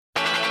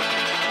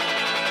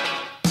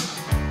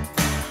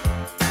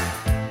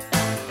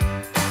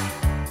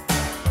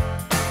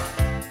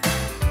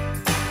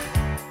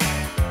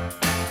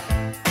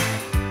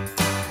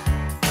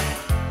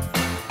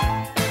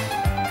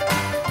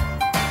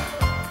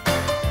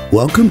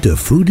Welcome to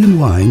Food and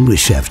Wine with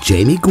Chef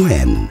Jamie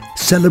Gwen.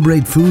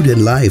 Celebrate food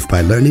and life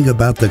by learning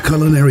about the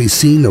culinary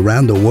scene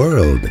around the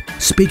world.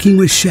 Speaking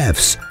with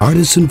chefs,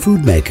 artisan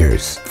food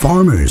makers,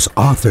 farmers,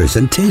 authors,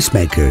 and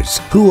tastemakers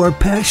who are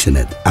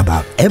passionate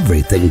about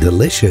everything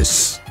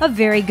delicious. A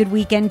very good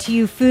weekend to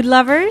you, food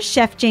lovers.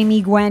 Chef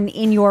Jamie Gwen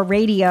in your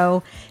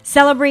radio.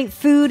 Celebrate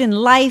food and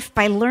life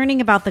by learning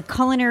about the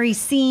culinary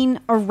scene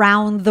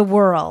around the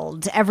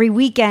world. Every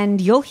weekend,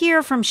 you'll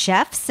hear from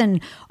chefs and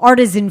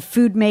artisan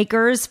food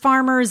makers,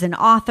 farmers and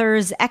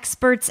authors,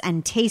 experts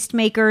and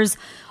tastemakers,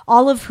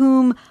 all of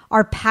whom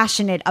are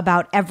passionate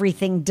about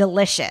everything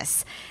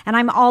delicious. And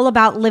I'm all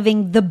about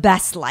living the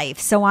best life.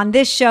 So on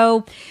this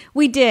show,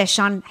 we dish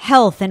on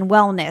health and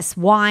wellness,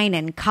 wine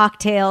and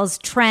cocktails,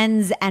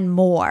 trends, and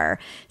more.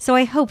 So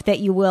I hope that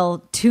you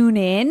will tune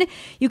in.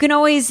 You can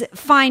always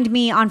find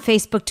me on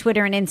Facebook,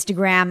 Twitter, and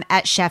Instagram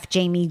at Chef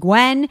Jamie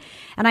Gwen.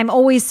 And I'm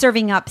always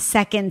serving up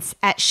seconds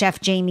at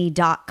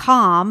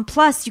chefjamie.com.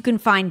 Plus, you can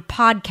find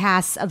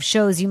podcasts of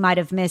shows you might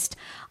have missed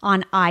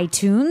on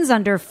iTunes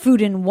under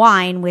Food and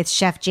Wine with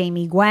Chef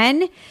Jamie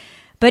Gwen.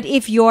 But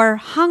if you're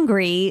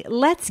hungry,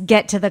 let's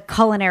get to the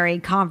culinary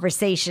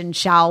conversation,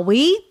 shall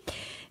we?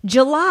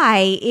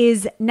 July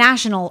is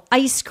National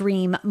Ice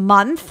Cream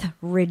Month.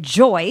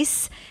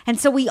 Rejoice. And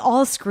so we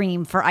all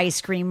scream for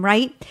ice cream,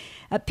 right?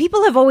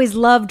 People have always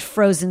loved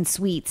frozen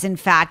sweets. In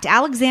fact,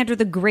 Alexander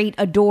the Great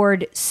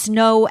adored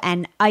snow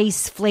and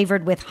ice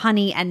flavored with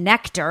honey and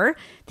nectar,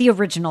 the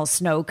original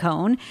snow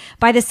cone.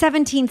 By the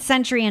 17th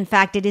century, in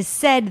fact, it is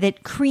said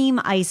that cream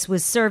ice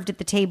was served at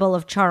the table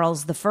of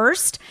Charles I,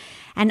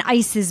 and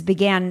ices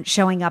began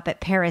showing up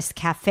at Paris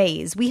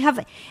cafes. We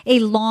have a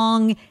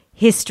long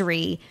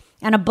history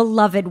and a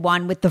beloved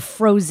one with the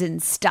frozen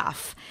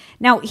stuff.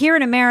 Now, here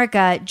in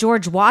America,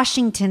 George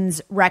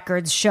Washington's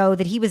records show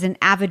that he was an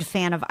avid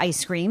fan of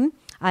ice cream.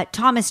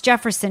 Thomas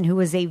Jefferson, who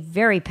was a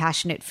very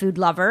passionate food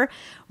lover,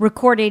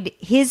 recorded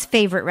his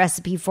favorite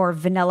recipe for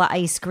vanilla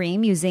ice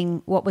cream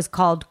using what was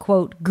called,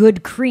 quote,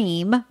 good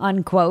cream,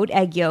 unquote,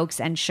 egg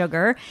yolks and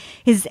sugar.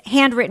 His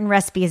handwritten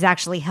recipe is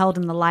actually held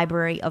in the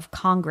Library of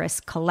Congress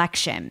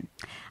collection.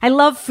 I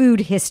love food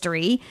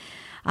history.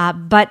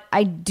 But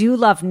I do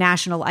love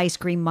National Ice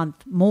Cream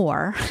Month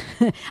more.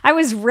 I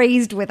was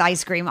raised with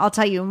ice cream. I'll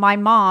tell you, my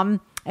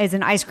mom is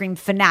an ice cream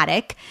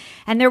fanatic.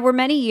 And there were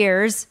many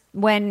years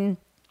when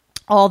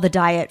all the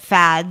diet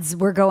fads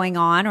were going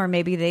on, or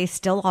maybe they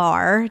still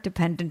are,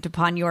 dependent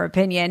upon your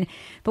opinion.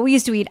 But we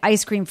used to eat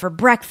ice cream for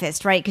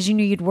breakfast, right? Because you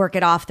knew you'd work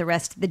it off the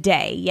rest of the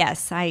day.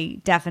 Yes, I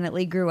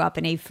definitely grew up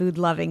in a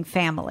food-loving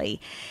family.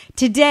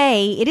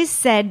 Today, it is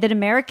said that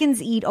Americans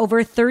eat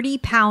over 30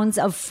 pounds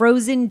of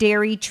frozen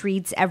dairy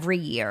treats every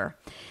year.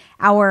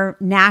 Our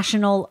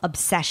national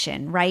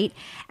obsession, right?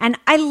 And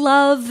I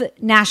love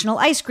National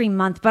Ice Cream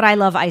Month, but I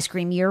love ice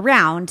cream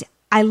year-round.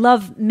 I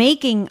love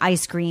making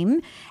ice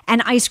cream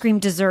and ice cream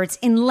desserts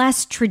in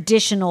less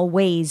traditional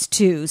ways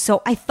too.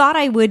 So I thought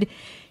I would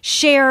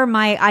share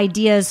my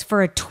ideas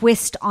for a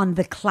twist on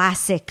the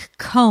classic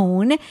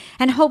cone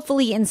and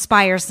hopefully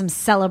inspire some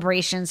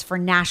celebrations for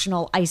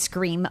National Ice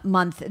Cream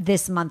Month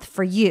this month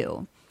for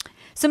you.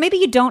 So maybe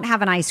you don't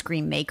have an ice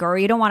cream maker or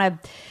you don't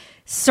want to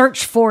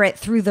search for it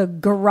through the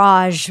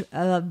garage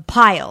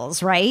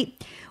piles,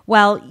 right?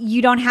 Well,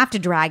 you don't have to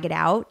drag it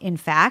out. In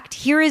fact,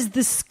 here is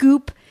the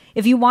scoop.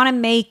 If you want to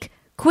make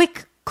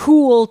quick,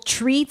 cool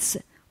treats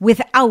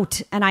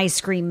without an ice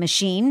cream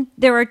machine,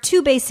 there are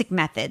two basic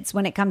methods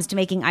when it comes to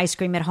making ice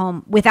cream at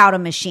home without a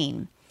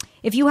machine.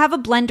 If you have a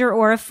blender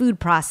or a food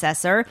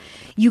processor,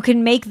 you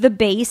can make the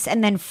base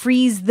and then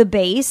freeze the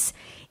base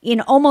in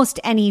almost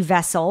any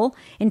vessel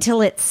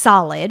until it's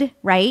solid,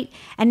 right?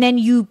 And then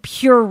you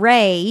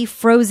puree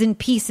frozen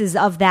pieces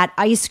of that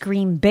ice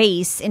cream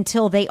base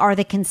until they are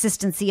the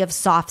consistency of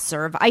soft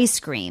serve ice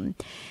cream.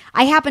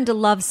 I happen to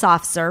love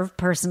soft serve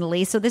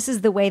personally, so this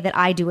is the way that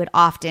I do it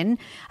often.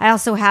 I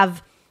also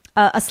have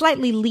a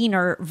slightly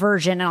leaner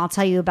version, and I'll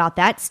tell you about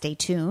that. Stay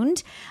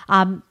tuned.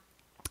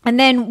 And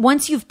then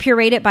once you've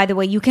pureed it, by the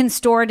way, you can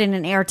store it in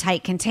an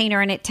airtight container,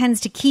 and it tends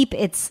to keep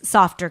its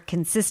softer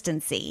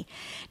consistency.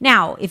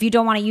 Now, if you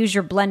don't want to use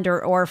your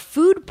blender or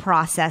food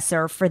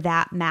processor for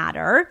that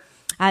matter,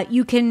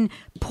 you can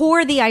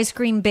pour the ice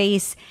cream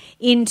base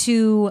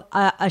into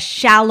a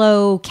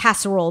shallow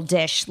casserole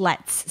dish,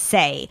 let's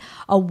say,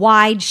 a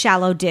wide,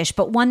 shallow dish,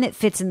 but one that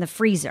fits in the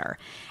freezer.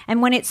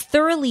 And when it's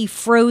thoroughly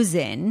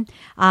frozen,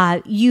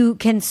 you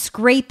can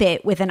scrape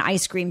it with an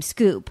ice cream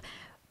scoop.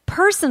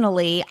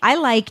 Personally, I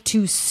like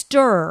to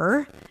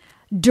stir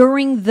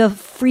during the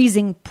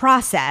freezing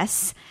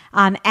process,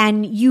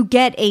 and you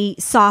get a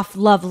soft,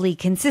 lovely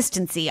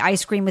consistency.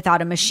 Ice cream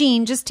without a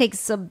machine just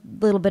takes a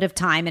little bit of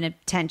time and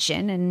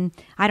attention and,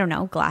 I don't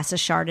know, glass of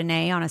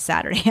Chardonnay on a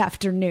Saturday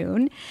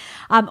afternoon.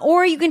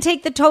 Or you can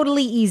take the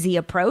totally easy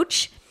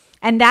approach,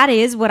 and that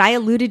is what I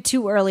alluded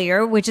to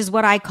earlier, which is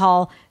what I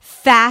call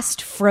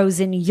fast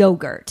frozen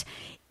yogurt.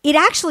 It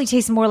actually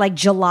tastes more like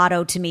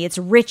gelato to me. It's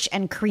rich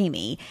and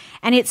creamy,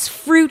 and it's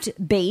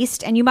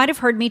fruit-based, and you might have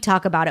heard me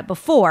talk about it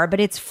before, but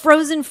it's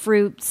frozen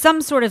fruit,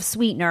 some sort of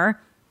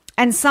sweetener,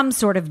 and some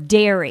sort of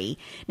dairy.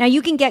 Now,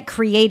 you can get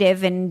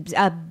creative and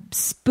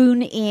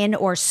spoon in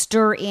or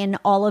stir in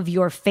all of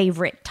your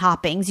favorite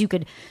toppings. You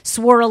could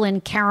swirl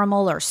in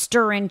caramel or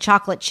stir in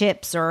chocolate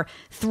chips or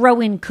throw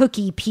in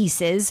cookie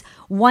pieces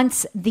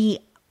once the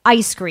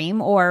ice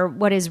cream, or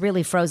what is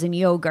really frozen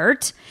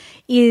yogurt,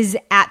 is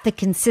at the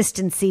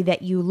consistency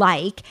that you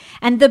like.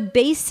 And the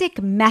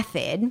basic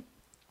method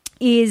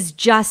is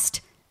just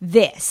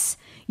this.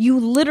 You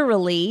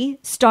literally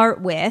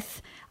start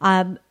with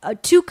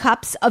 2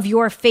 cups of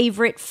your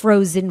favorite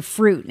frozen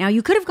fruit. Now,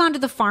 you could have gone to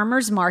the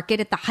farmer's market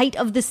at the height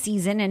of the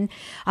season and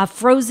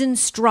frozen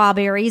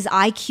strawberries,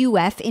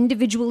 IQF,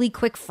 individually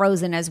quick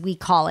frozen as we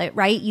call it,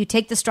 right? You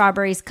take the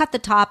strawberries, cut the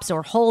tops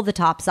or hull the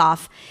tops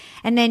off,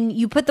 and then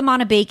you put them on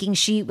a baking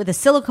sheet with a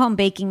silicone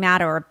baking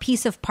mat or a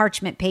piece of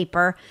parchment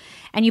paper,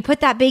 and you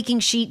put that baking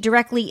sheet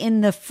directly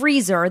in the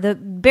freezer. The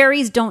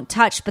berries don't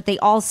touch, but they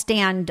all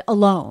stand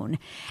alone.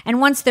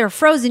 And once they're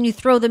frozen, you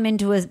throw them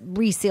into a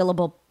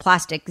resealable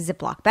plastic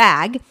Ziploc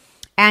bag,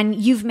 and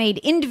you've made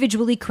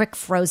individually quick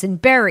frozen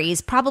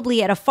berries,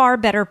 probably at a far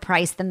better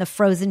price than the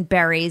frozen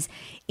berries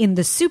in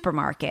the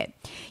supermarket.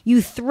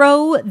 You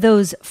throw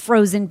those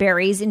frozen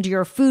berries into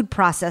your food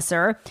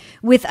processor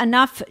with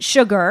enough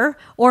sugar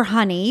or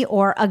honey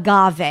or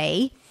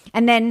agave,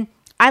 and then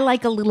I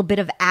like a little bit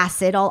of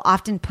acid. I'll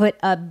often put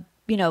a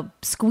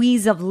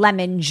squeeze of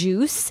lemon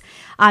juice,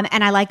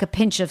 and I like a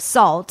pinch of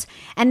salt.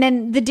 And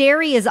then the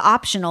dairy is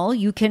optional.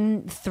 You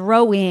can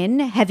throw in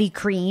heavy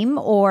cream,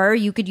 or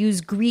you could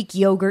use Greek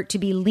yogurt to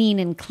be lean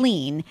and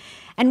clean.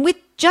 And with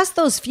just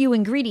those few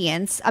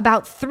ingredients,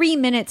 about 3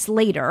 minutes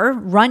later,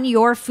 run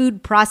your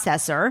food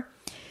processor.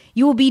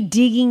 You will be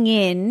digging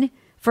in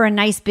for a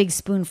nice big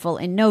spoonful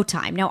in no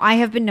time. Now, I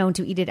have been known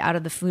to eat it out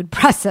of the food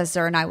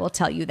processor, and I will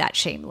tell you that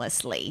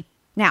shamelessly.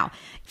 Now,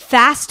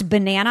 fast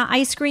banana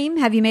ice cream.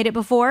 Have you made it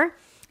before?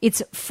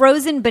 It's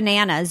frozen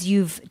bananas.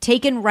 You've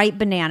taken ripe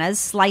bananas,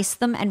 sliced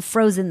them, and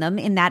frozen them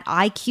in that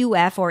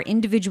IQF or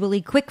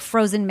individually quick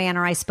frozen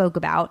manner I spoke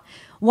about.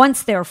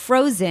 Once they're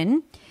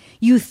frozen,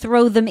 you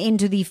throw them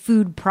into the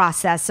food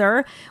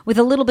processor with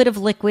a little bit of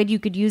liquid. You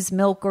could use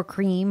milk or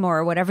cream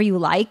or whatever you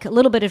like, a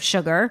little bit of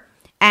sugar,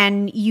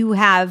 and you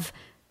have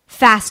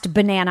fast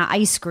banana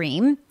ice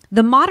cream.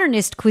 The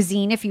modernist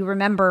cuisine, if you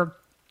remember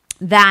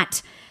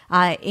that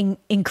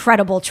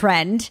incredible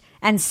trend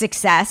and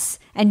success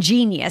and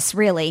genius,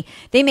 really.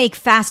 They make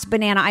fast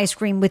banana ice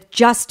cream with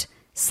just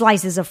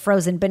slices of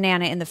frozen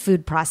banana in the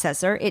food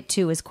processor. It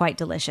too is quite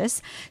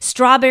delicious.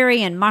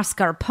 Strawberry and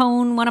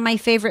mascarpone, one of my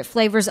favorite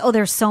flavors. Oh,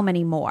 there's so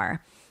many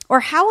more. Or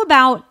how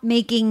about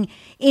making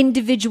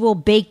individual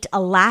baked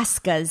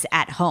Alaskas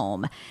at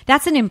home?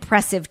 That's an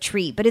impressive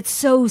treat, but it's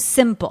so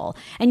simple.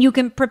 And you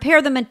can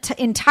prepare them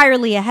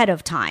entirely ahead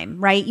of time,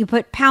 right? You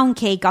put pound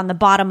cake on the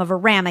bottom of a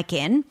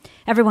ramekin.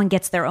 Everyone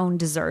gets their own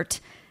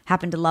dessert.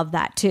 Happen to love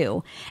that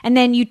too. And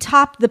then you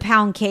top the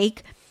pound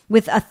cake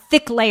with a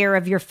thick layer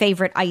of your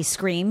favorite ice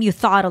cream. You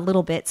thaw it a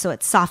little bit so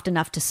it's soft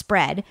enough to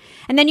spread.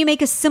 And then you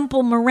make a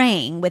simple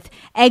meringue with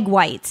egg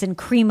whites and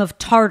cream of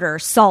tartar,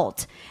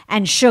 salt,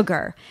 and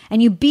sugar.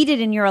 And you beat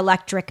it in your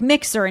electric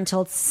mixer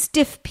until it's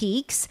stiff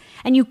peaks.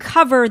 And you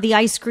cover the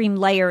ice cream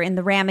layer in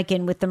the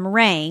ramekin with the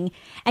meringue.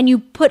 And you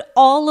put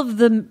all of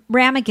the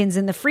ramekins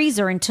in the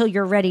freezer until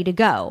you're ready to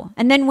go.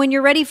 And then when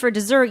you're ready for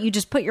dessert, you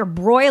just put your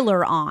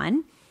broiler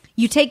on.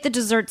 You take the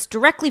desserts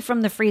directly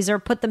from the freezer,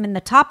 put them in the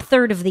top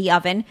third of the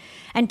oven,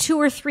 and 2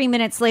 or 3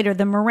 minutes later,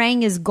 the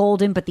meringue is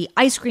golden, but the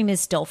ice cream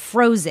is still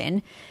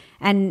frozen.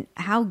 And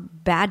how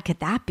bad could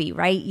that be,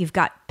 right? You've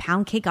got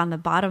pound cake on the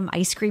bottom,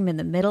 ice cream in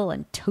the middle,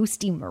 and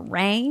toasty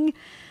meringue.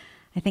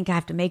 I think I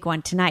have to make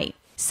one tonight.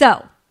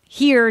 So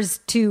here's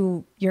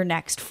to your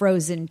next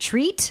frozen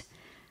treat.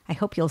 I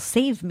hope you'll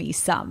save me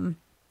some.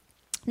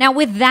 Now,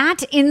 with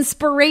that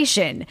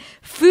inspiration,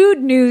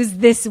 food news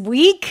this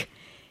week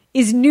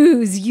is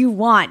news you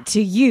want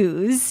to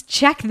use.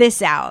 Check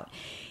this out.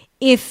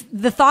 If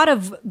the thought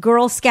of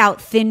Girl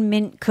Scout Thin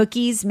Mint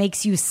cookies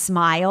makes you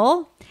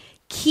smile,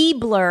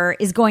 Keebler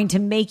is going to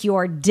make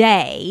your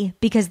day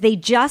because they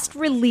just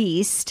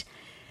released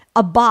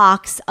a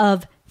box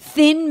of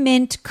Thin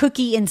Mint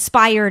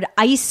cookie-inspired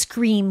ice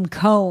cream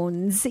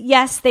cones.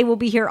 Yes, they will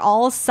be here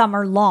all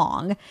summer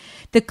long.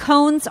 The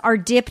cones are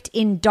dipped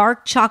in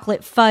dark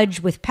chocolate fudge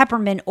with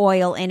peppermint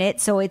oil in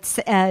it, so it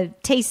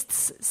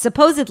tastes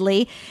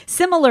supposedly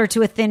similar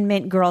to a Thin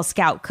Mint Girl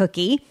Scout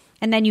cookie.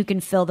 And then you can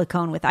fill the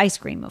cone with ice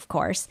cream, of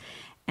course.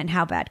 And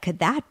how bad could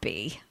that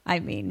be? I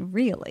mean,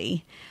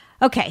 really?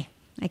 Okay,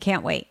 I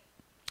can't wait.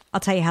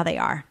 I'll tell you how they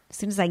are as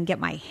soon as I can get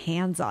my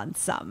hands on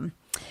some.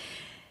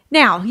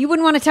 Now, you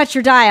wouldn't want to touch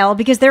your dial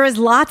because there is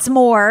lots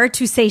more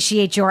to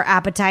satiate your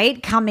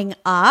appetite coming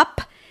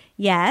up.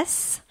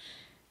 Yes,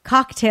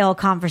 cocktail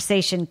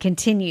conversation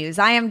continues.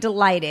 I am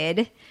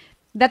delighted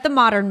that the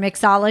modern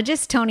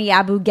mixologist Tony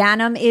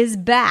Abou-Ganim is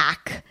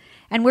back.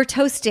 And we're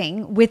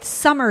toasting with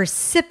summer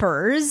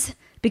sippers,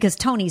 because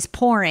Tony's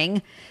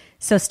pouring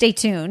So stay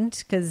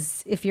tuned,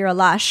 because if you're a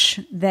lush,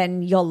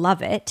 then you'll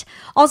love it.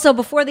 Also,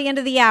 before the end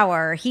of the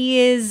hour, he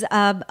is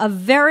a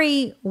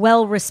very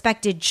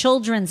well-respected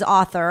children's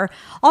author,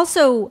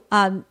 also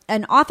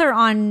an author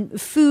on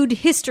food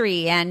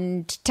history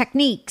and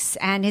techniques,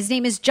 and his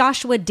name is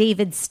Joshua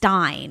David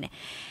Stein.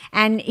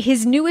 And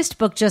his newest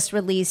book just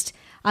released,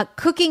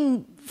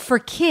 Cooking for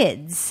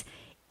Kids.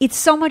 It's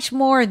so much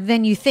more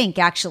than you think,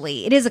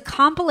 actually. It is a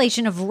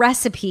compilation of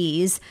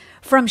recipes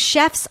from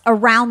chefs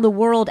around the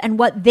world and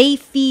what they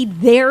feed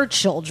their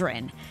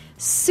children.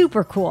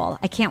 Super cool.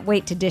 I can't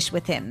wait to dish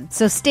with him.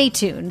 So stay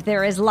tuned.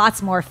 There is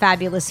lots more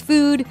fabulous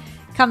food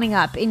coming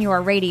up in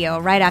your radio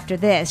right after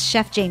this.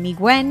 Chef Jamie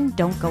Gwen,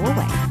 don't go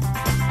away.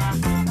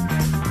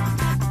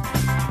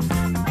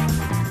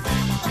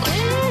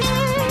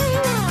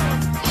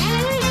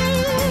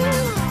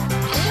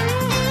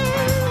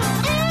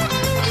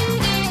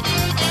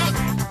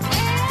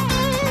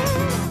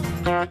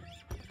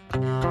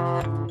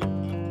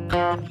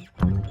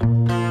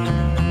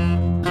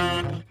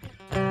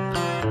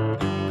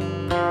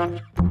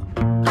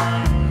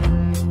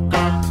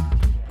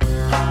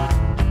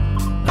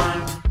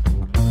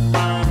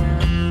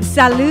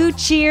 Salud,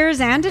 cheers,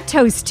 and a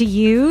toast to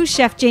you,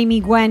 Chef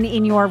Jamie Gwen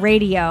in your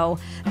radio.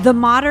 The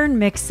modern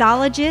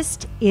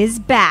mixologist is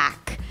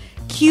back.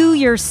 Cue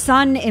your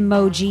sun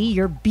emoji,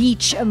 your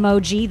beach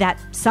emoji, that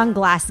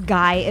sunglass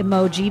guy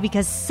emoji,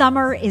 because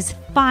summer is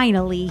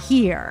finally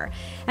here.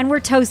 And we're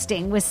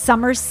toasting with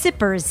summer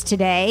sippers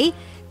today,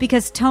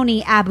 because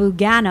Tony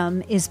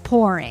Abou-Ganim is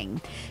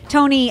pouring.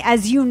 Tony,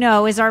 as you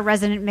know, is our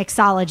resident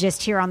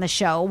mixologist here on the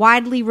show,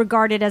 widely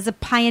regarded as a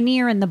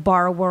pioneer in the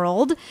bar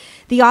world,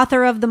 the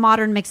author of The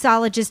Modern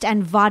Mixologist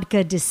and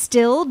Vodka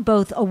Distilled,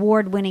 both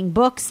award-winning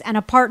books, and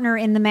a partner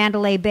in the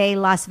Mandalay Bay,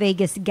 Las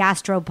Vegas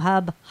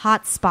gastropub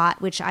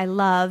Hotspot, which I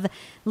love,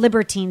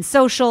 Libertine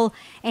Social,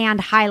 and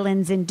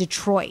Highlands in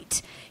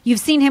Detroit. You've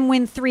seen him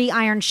win 3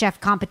 Iron Chef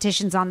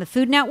competitions on the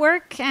Food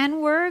Network,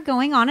 and we're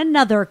going on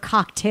another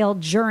cocktail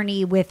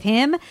journey with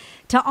him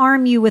to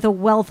arm you with a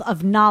wealth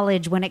of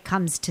knowledge when it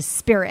comes to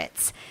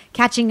spirits.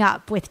 Catching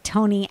up with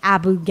Tony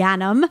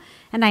Abou-Ganim,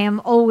 and I am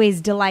always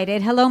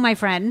delighted. Hello, my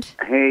friend.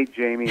 Hey,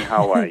 Jamie,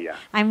 how are you?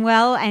 I'm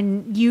well,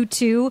 and you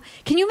too.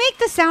 Can you make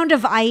the sound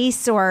of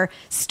ice or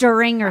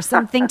stirring or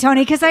something,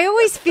 Tony? Because I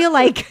always feel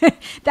like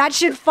that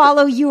should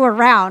follow you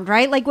around,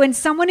 right? Like when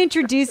someone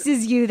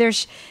introduces you, there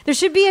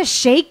should be a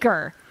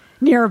shaker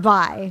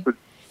nearby. But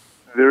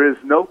there is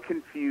no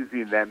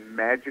confusing that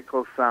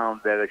magical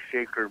sound that a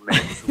shaker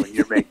makes when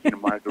you're making a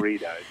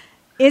margarita.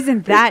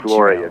 Isn't that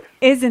glorious? True?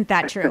 Isn't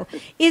that true?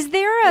 Is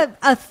there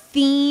a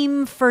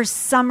theme for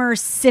summer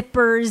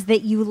sippers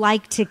that you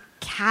like to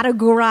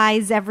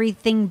categorize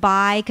everything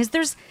by? Because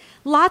there's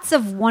lots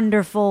of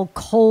wonderful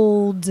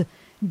cold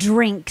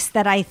drinks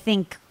that I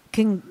think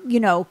can,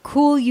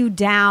 cool you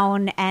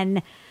down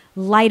and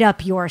light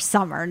up your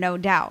summer, no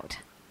doubt.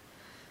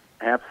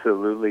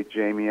 Absolutely,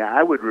 Jamie.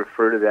 I would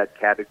refer to that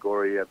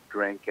category of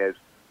drink as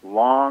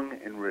long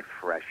and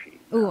refreshing.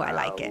 Ooh, I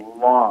like it.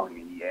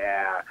 Long,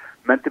 yeah.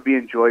 Meant to be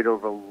enjoyed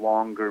over a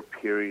longer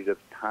period of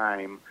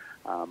time.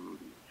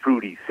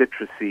 Fruity,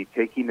 citrusy,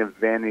 taking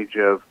advantage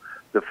of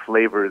the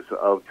flavors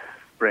of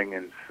spring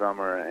and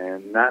summer,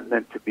 and not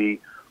meant to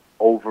be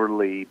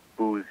overly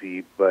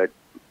boozy, but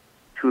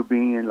to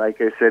be,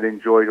 like I said,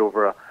 enjoyed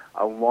over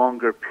a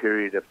longer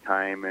period of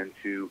time and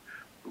to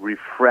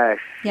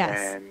refresh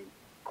and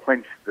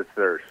quench the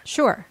thirst.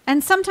 Sure.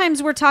 And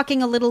sometimes we're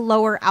talking a little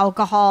lower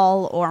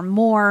alcohol or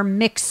more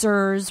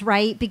mixers,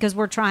 right? Because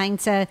we're trying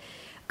to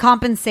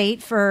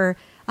compensate for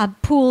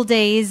pool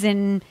days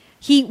and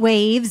heat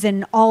waves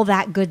and all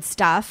that good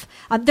stuff.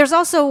 There's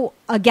also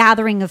a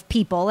gathering of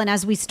people. And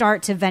as we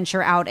start to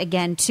venture out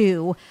again,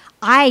 too,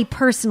 I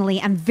personally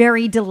am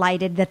very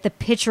delighted that the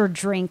pitcher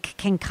drink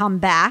can come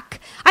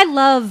back. I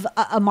love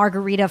a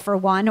margarita for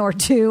 1 or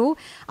 2.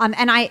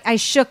 And I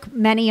shook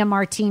many a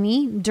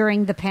martini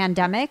during the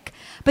pandemic.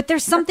 But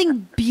there's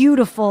something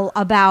beautiful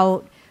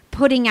about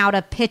putting out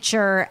a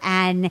pitcher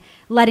and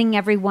letting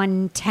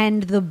everyone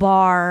tend the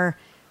bar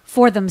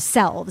for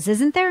themselves,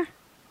 isn't there?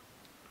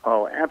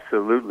 Oh,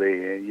 absolutely.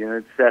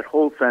 It's that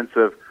whole sense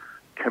of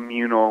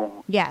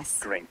communal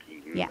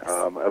drinking,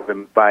 of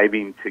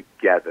imbibing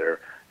together.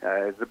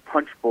 The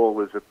punch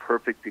bowl is a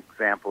perfect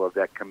example of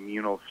that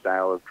communal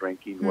style of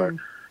drinking where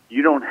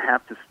you don't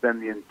have to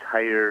spend the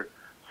entire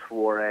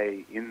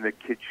soiree in the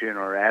kitchen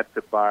or at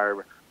the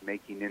bar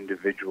making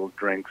individual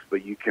drinks,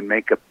 but you can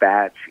make a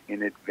batch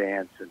in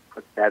advance and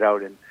put that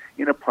out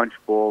in a punch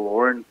bowl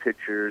or in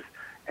pitchers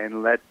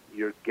and let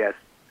your guests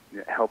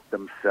help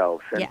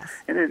themselves.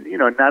 And then,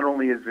 not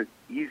only is it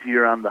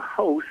easier on the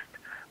host,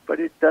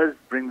 but it does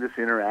bring this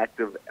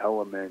interactive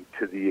element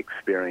to the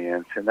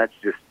experience, and that's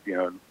just,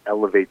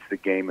 elevates the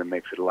game and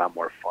makes it a lot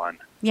more fun.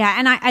 Yeah,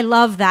 and I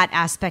love that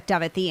aspect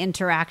of it, the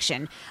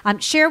interaction.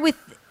 Share with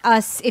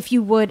us, if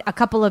you would, a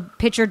couple of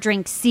pitcher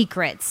drink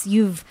secrets.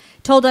 You've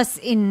told us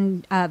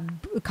in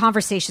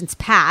conversations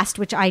past,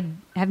 which I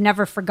have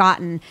never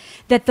forgotten,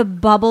 that the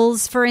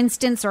bubbles, for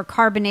instance, or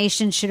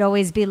carbonation should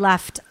always be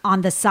left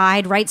on the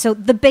side, right? So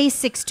the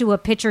basics to a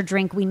pitcher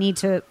drink we need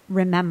to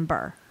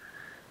remember.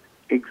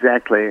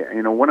 Exactly.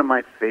 You know, one of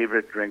my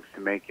favorite drinks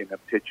to make in a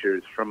pitcher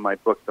is from my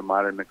book, The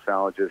Modern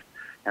Mixologist,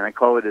 and I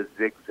call it a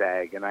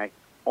zigzag. And I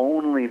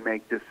only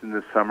make this in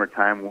the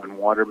summertime when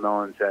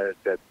watermelon's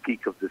at the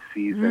peak of the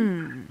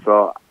season.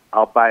 So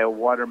I'll buy a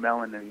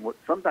watermelon, and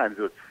sometimes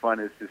what's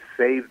fun is to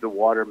save the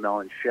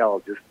watermelon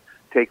shell. Just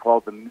take all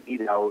the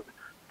meat out,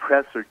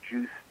 press or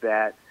juice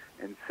that,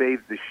 and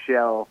save the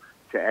shell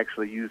to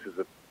actually use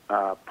as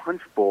a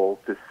punch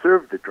bowl to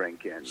serve the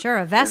drink in. Sure,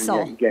 a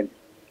vessel. And again,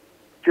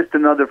 just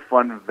another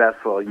fun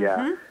vessel,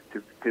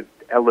 to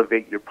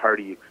elevate your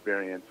party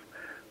experience.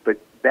 But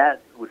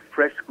that with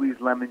fresh squeezed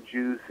lemon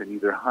juice and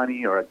either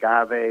honey or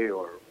agave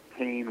or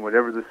cane,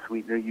 whatever the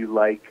sweetener you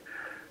like,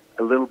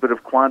 a little bit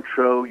of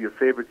Cointreau, your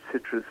favorite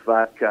citrus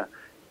vodka,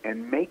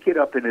 and make it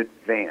up in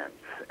advance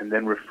and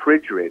then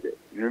refrigerate it.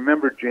 And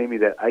remember, Jamie,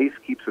 that ice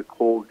keeps a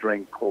cold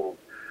drink cold.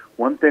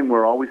 One thing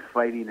we're always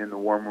fighting in the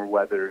warmer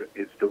weather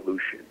is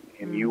dilution.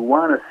 And you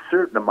want a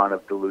certain amount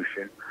of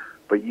dilution,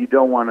 but you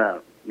don't want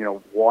to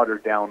water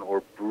down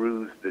or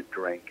bruise the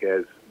drink,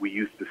 as we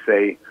used to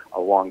say a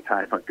long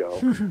time ago.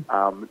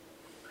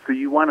 So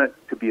you want it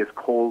to be as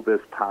cold as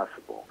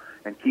possible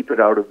and keep it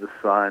out of the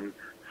sun.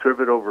 Serve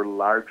it over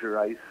larger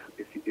ice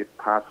if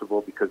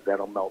possible, because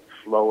that'll melt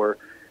slower.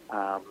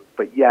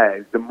 But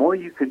the more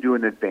you can do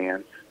in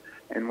advance,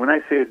 and when I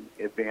say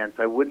advance,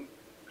 I wouldn't,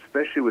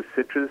 especially with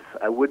citrus,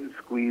 I wouldn't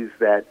squeeze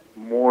that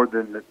more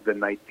than the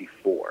night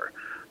before.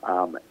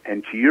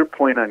 And to your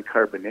point on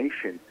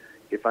carbonation,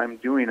 if I'm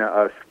doing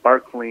a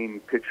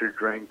sparkling pitcher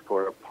drink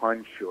or a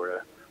punch or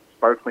a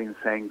sparkling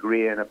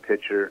sangria in a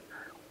pitcher,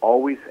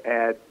 always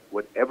add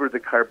whatever the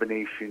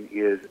carbonation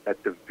is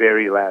at the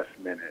very last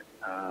minute.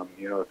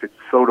 If it's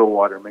soda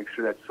water, make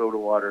sure that soda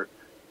water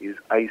is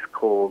ice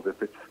cold.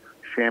 If it's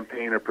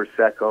champagne or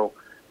Prosecco,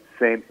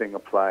 same thing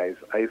applies.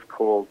 Ice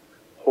cold,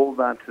 hold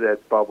on to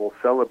that bubble,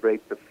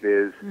 celebrate the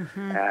fizz,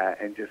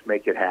 and just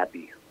make it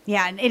happy.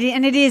 Yeah, and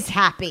it is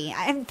happy.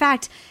 In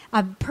fact,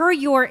 per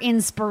your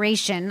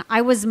inspiration,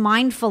 I was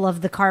mindful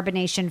of the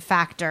carbonation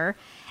factor.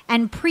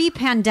 And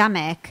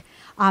pre-pandemic,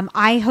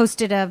 I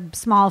hosted a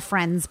small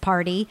friends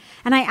party,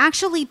 and I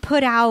actually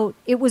put out,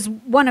 it was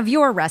one of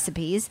your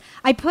recipes,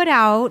 I put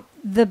out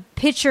the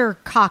pitcher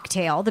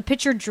cocktail, the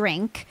pitcher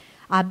drink,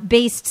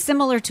 based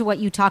similar to what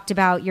you talked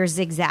about, your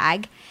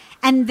zigzag.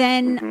 And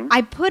then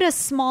I put a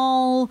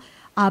small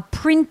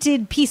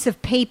printed piece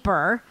of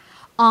paper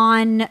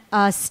on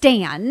a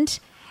stand,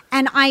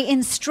 and I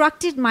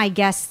instructed my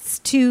guests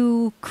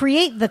to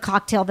create the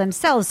cocktail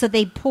themselves. So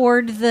they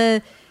poured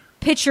the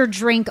pitcher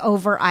drink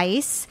over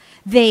ice.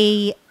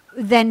 They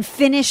then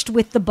finished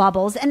with the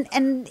bubbles,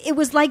 and it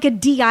was like a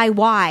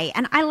DIY.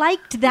 And I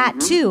liked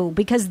that too,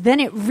 because then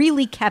it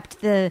really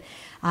kept the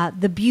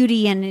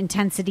beauty and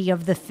intensity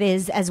of the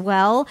fizz as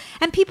well.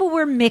 And people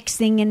were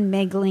mixing and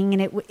mingling,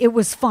 and it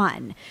was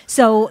fun.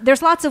 So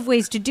there's lots of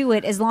ways to do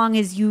it. As long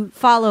as you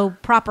follow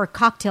proper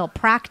cocktail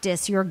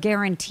practice, you're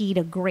guaranteed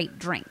a great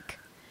drink.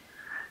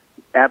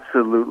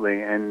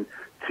 Absolutely. And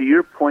to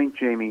your point,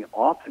 Jamie,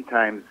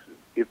 oftentimes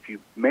if you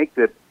make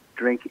the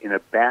drink in a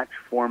batch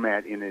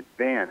format in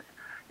advance,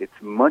 it's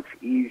much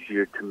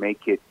easier to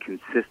make it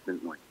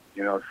consistently,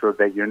 so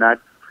that you're not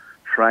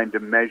trying to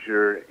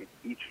measure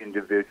each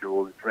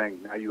individual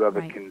drink. Now you have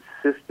a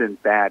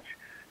consistent batch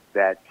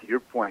that, to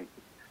your point,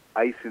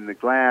 ice in the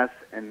glass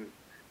and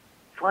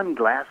fun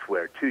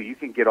glassware, too. You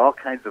can get all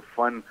kinds of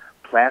fun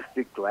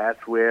plastic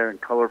glassware and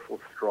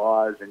colorful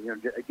straws,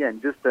 and,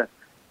 again, just to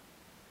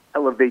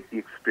elevate the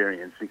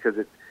experience, because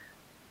it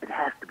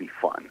has to be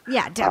fun.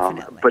 Yeah,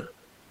 definitely. But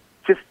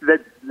just that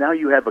now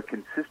you have a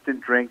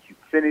consistent drink, you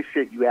finish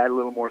it, you add a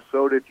little more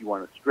soda if you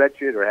want to stretch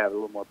it or have a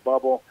little more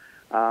bubble.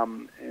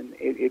 And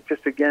it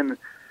just, again,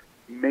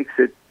 makes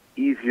it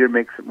easier,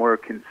 makes it more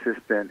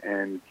consistent,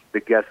 and the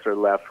guests are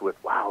left with,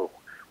 wow,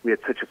 we had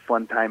such a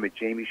fun time at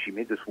Jamie. She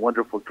made this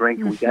wonderful drink,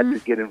 and we got to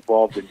get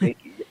involved in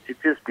making it. It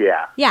just,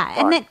 Yeah,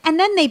 and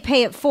then they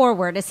pay it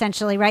forward,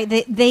 essentially, right?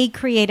 They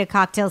create a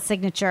cocktail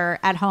signature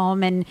at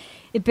home, and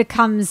it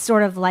becomes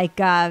sort of like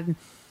a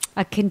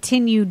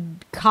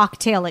continued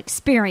cocktail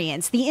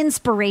experience. The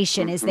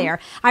inspiration is there.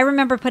 I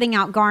remember putting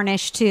out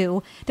garnish,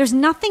 too. There's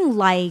nothing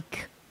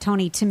like,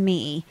 Tony, to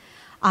me,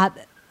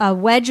 a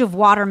wedge of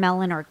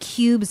watermelon or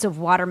cubes of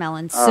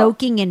watermelon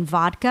soaking in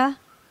vodka.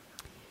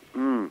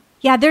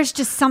 Yeah, there's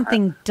just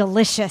something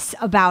delicious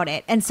about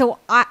it. And so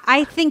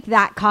I think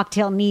that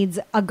cocktail needs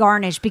a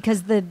garnish,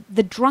 because the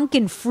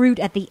drunken fruit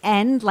at the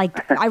end,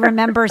 like I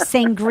remember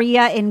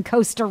sangria in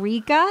Costa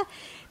Rica,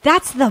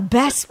 that's the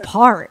best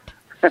part.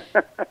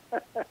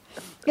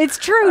 It's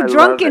true.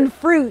 Drunken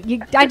fruit.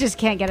 I just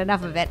can't get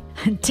enough of it.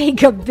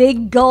 Take a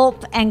big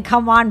gulp and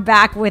come on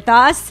back with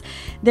us.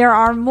 There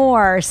are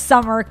more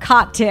summer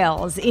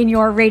cocktails in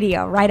your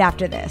radio right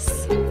after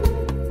this.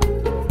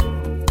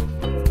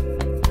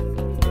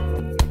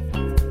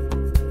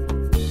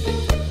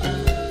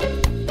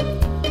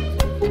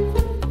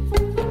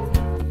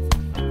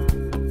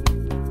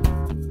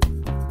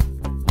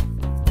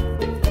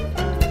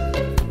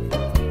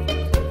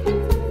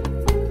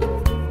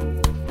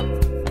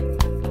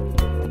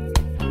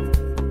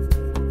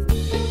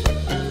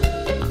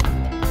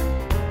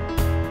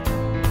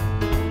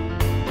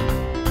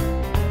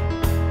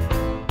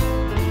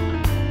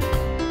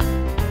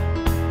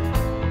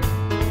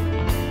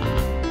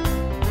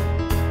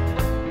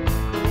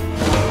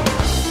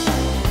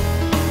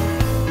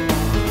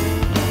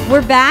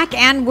 We're back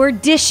and we're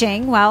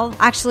dishing. Well,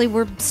 actually,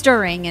 we're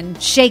stirring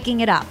and shaking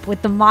it up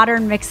with the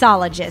modern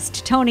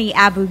mixologist. Tony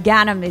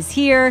Abou-Ganim is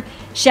here.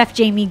 Chef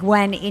Jamie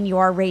Gwen in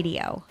your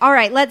radio. All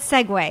right, let's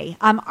segue.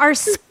 Are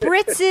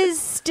spritzes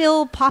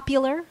still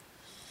popular?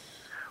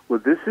 Well,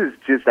 this is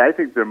just, I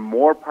think they're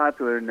more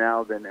popular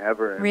now than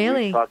ever. And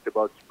really? We talked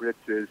about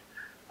spritzes.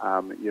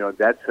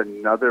 That's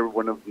another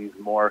one of these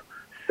more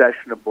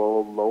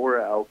sessionable,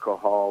 lower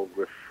alcohol,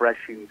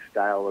 refreshing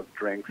style of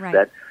drinks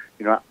that,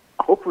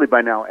 hopefully by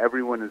now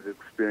everyone has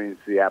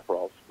experienced the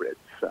Aperol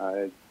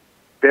Spritz.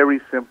 Very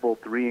simple,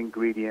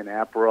 3-ingredient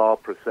Aperol,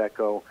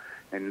 Prosecco,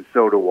 and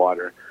soda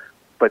water.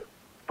 But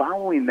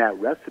following that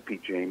recipe,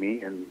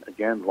 Jamie, and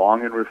again,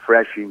 long and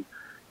refreshing,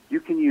 you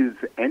can use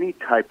any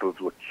type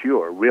of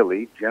liqueur,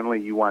 really.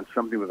 Generally, you want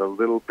something with a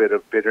little bit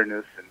of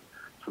bitterness and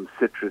some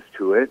citrus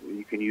to it.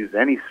 You can use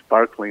any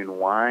sparkling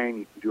wine.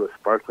 You can do a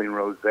sparkling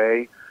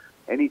rosé.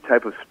 Any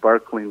type of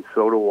sparkling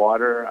soda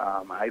water.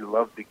 I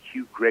love the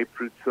cute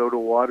grapefruit soda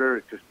water.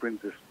 It just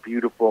brings this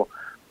beautiful,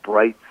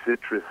 bright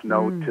citrus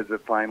note to the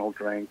final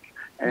drink.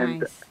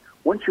 And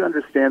once you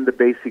understand the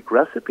basic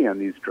recipe on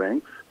these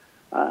drinks,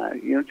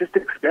 just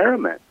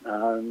experiment.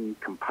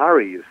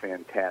 Campari is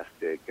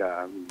fantastic.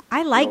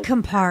 I like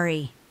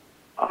Campari.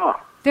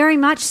 Oh. Very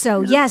much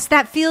so. Yes,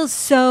 that feels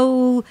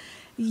so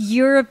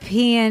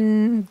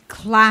European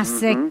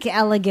classic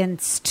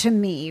elegance to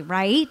me,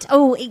 right?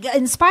 Oh,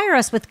 inspire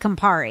us with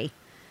Campari.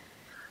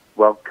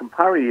 Well,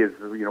 Campari is,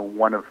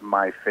 one of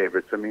my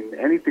favorites. I mean,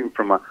 anything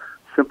from a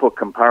simple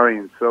Campari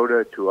and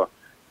soda to a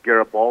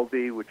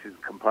Garibaldi, which is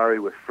Campari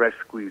with fresh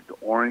squeezed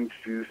orange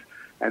juice.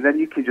 And then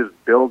you can just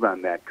build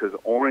on that because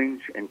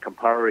orange and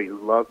Campari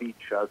love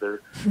each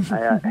other.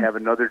 I have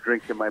another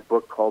drink in my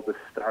book called the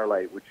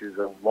Starlight, which is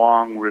a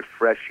long,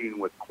 refreshing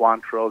with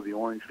Cointreau, the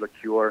orange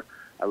liqueur,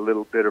 a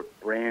little bit of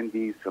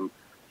brandy, some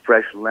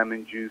fresh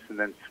lemon juice, and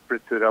then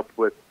spritz it up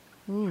with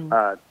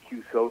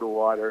Q soda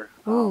water.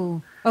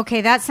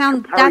 Okay, that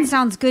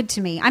sounds good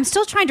to me. I'm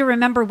still trying to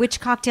remember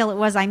which cocktail it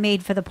was I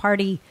made for the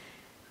party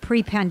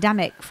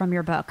pre-pandemic from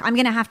your book. I'm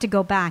going to have to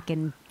go back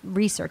and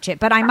research it,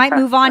 but I might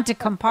move on to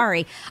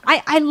Campari.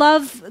 I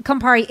love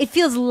Campari. It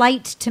feels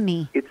light to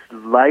me. It's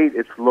light.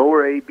 It's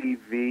lower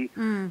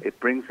ABV. It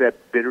brings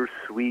that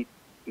bittersweet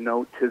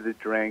note to the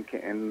drink,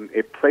 and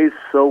it plays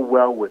so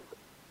well with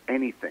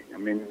anything. I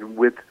mean,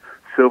 with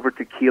silver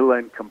tequila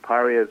and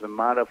Campari as a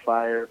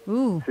modifier,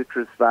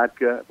 citrus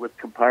vodka with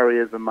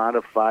Campari as a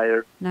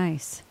modifier.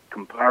 Nice.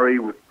 Campari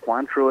with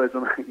Cointreau as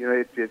a,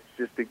 it's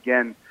just,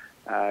 again,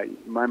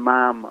 my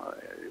mom,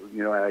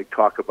 I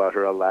talk about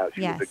her a lot.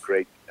 She was a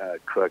great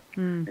cook.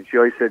 And she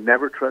always said,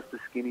 never trust a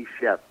skinny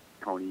chef,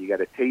 Tony. You got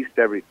to taste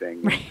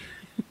everything.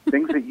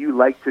 Things that you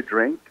like to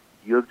drink,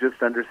 you'll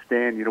just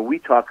understand. We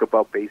talk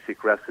about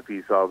basic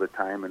recipes all the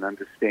time and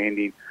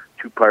understanding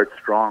 2 parts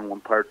strong,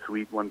 1 part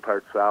sweet, 1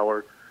 part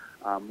sour.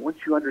 Once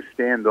you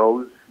understand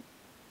those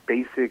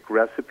basic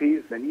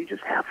recipes, then you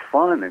just have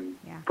fun and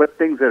put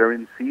things that are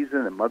in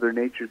season and Mother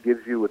Nature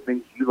gives you with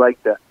things you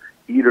like to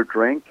eat or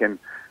drink, and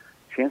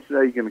chances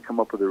are you're going to come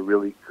up with a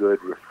really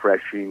good,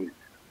 refreshing,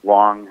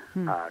 long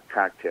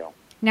cocktail.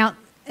 Now,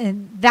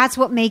 that's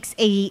what makes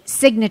a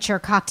signature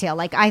cocktail.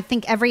 Like, I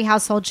think every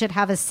household should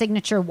have a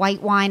signature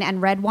white wine and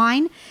red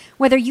wine.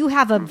 Whether you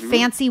have a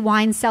fancy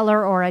wine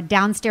cellar or a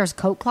downstairs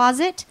coat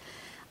closet,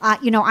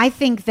 I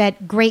think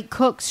that great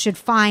cooks should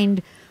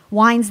find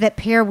wines that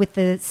pair with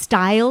the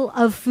style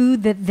of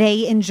food that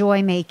they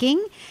enjoy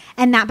making,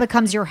 and that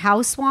becomes your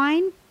house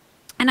wine.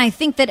 And I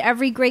think that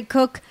every great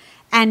cook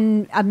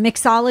and a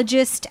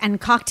mixologist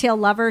and cocktail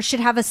lover should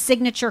have a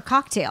signature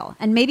cocktail.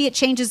 And maybe it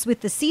changes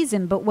with the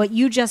season, but what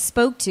you just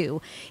spoke to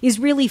is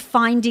really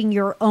finding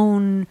your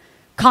own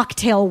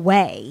cocktail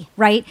way,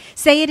 right?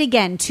 Say it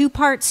again, 2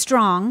 parts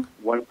strong.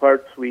 1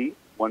 part sweet,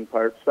 1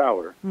 part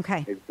sour.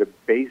 Okay. It's the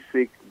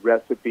basic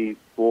recipe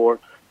for,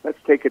 let's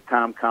take a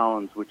Tom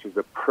Collins, which is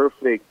a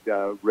perfect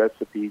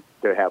recipe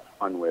to have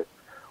fun with.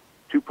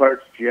 2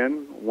 parts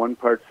gin, 1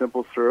 part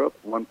simple syrup,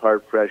 1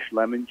 part fresh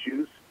lemon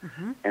juice,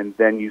 and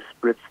then you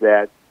spritz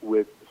that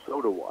with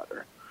soda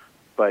water.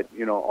 But,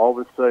 all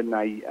of a sudden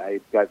I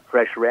got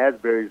fresh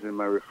raspberries in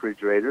my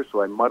refrigerator,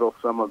 so I muddle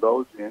some of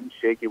those in,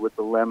 shake it with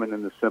the lemon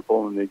and the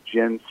simple and the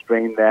gin,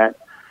 strain that,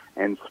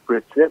 and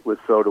spritz it with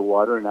soda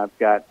water, and I've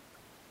got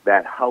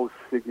that house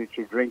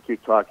signature drink you're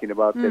talking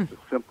about that's a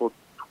simple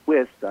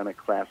twist on a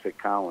classic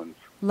Collins.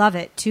 Love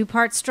it. 2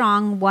 parts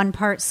strong, 1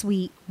 part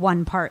sweet,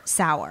 1 part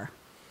sour.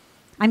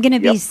 I'm going to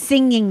be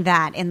singing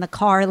that in the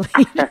car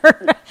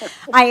later.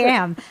 I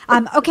am.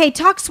 Okay,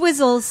 talk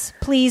swizzles,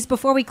 please,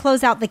 before we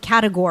close out the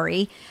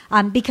category.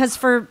 Because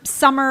for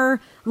summer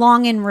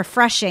long and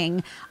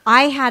refreshing,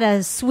 I had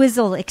a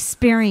swizzle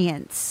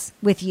experience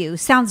with you.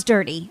 Sounds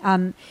dirty.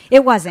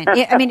 It wasn't.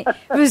 It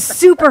was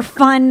super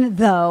fun,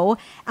 though.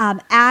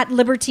 At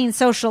Libertine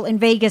Social in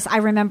Vegas, I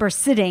remember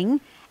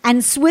sitting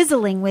and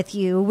swizzling with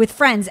you with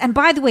friends. And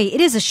by the way, it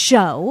is a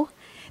show.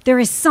 There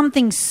is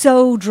something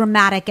so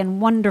dramatic and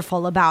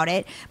wonderful about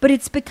it, but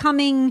it's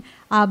becoming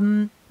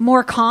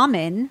more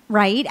common,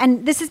 right?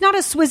 And this is not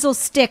a swizzle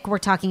stick we're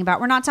talking about.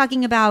 We're not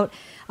talking about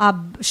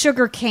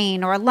sugar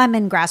cane or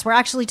lemongrass. We're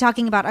actually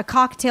talking about a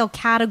cocktail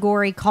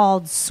category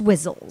called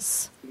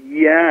swizzles.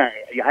 Yeah,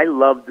 I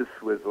love the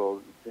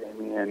swizzles,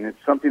 Jamie, and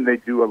it's something they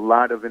do a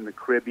lot of in the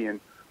Caribbean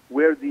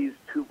where these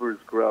tubers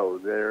grow.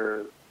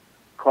 They're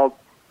called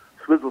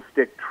swizzle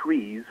stick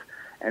trees,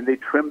 and they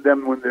trim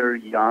them when they're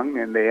young,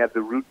 and they have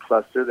the root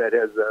cluster that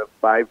has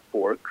 5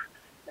 forks.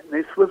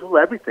 They swizzle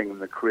everything in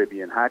the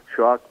Caribbean, hot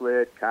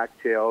chocolate,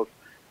 cocktails,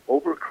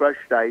 over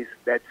crushed ice,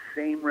 that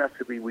same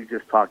recipe we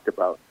just talked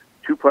about.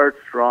 2 parts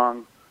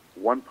strong,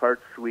 1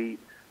 part sweet,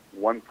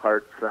 1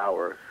 part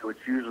sour. So it's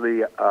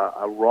usually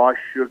a raw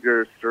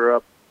sugar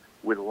syrup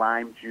with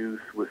lime juice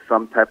with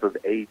some type of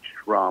aged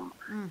rum.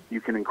 You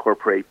can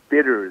incorporate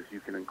bitters. You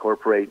can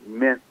incorporate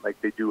mint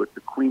like they do with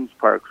the Queen's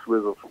Park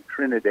Swizzle from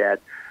Trinidad,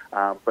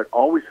 but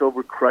always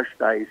over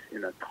crushed ice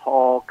in a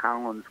tall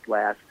Collins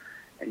glass.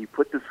 And you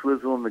put the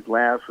swizzle in the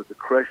glass with the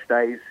crushed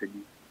ice, and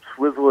you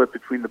swizzle it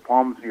between the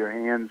palms of your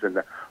hands, and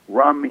the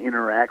rum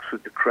interacts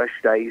with the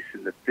crushed ice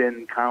in the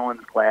thin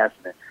Collins glass,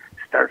 and it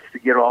starts to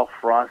get all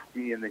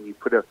frosty, and then you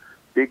put a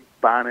big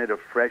bonnet of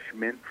fresh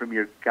mint from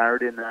your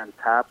garden on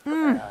top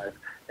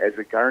as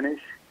a garnish.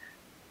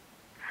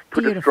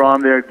 Put a straw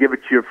in there, give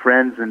it to your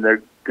friends, and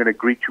they're going to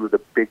greet you with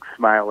a big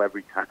smile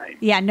every time.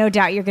 Yeah, no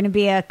doubt. You're going to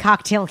be a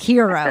cocktail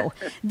hero.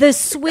 The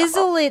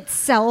swizzle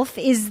itself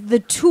is the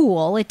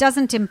tool. It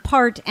doesn't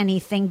impart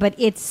anything, but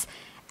its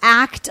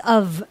act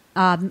of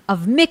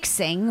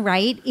mixing,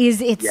 right, is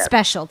its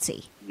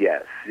specialty.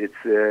 Yes. It's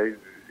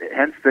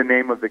hence the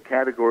name of the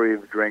category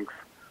of drinks,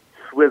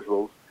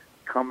 swizzles,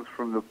 comes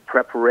from the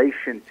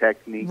preparation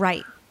technique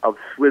of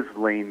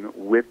swizzling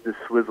with the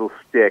swizzle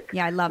stick.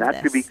 Yeah, I love this.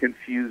 Not to be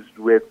confused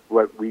with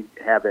what we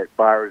have at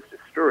bars to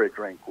stir a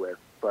drink with,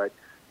 but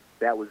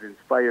that was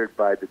inspired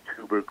by the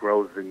tuber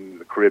grows in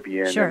the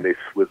Caribbean, and they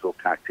swizzle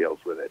cocktails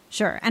with it.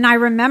 Sure. And I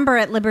remember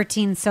at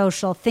Libertine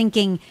Social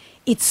thinking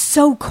it's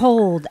so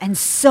cold and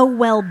so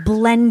well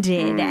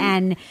blended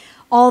and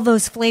all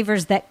those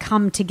flavors that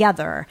come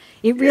together.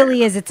 It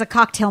really is. It's a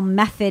cocktail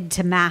method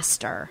to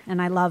master,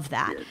 and I love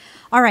that. Yes.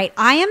 All right.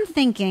 I am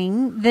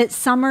thinking that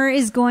summer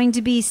is going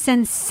to be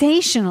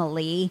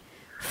sensationally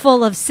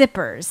full of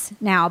sippers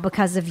now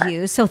because of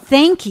you. So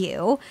thank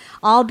you.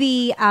 I'll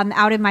be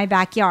out in my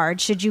backyard.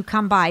 Should you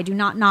come by, do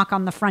not knock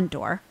on the front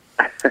door.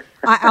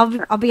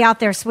 I'll be out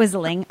there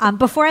swizzling.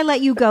 Before I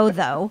let you go,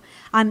 though,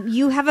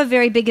 you have a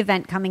very big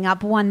event coming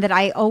up, one that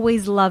I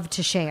always love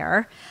to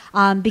share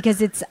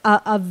because it's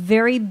a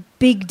very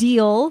big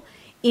deal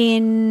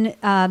in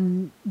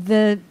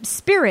the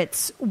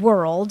spirits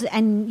world,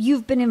 and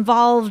you've been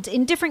involved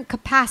in different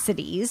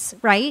capacities,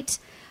 right?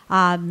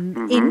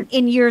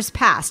 In years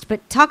past.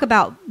 But talk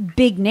about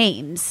big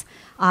names.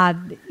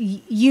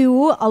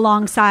 You,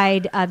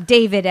 alongside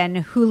David and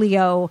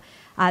Julio,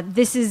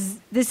 this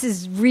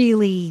is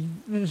really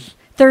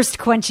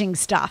thirst-quenching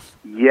stuff.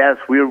 Yes,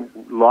 we're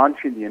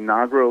launching the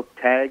inaugural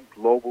TAG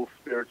Global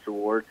Spirits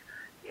Awards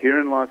here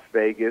in Las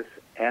Vegas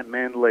at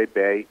Mandalay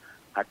Bay,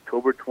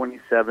 October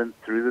 27th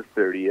through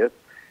the 30th.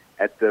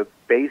 At the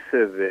base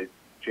of it,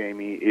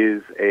 Jamie,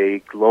 is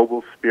a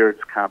global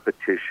spirits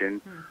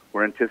competition.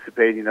 We're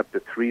anticipating up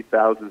to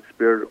 3,000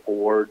 spirit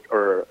awards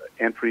or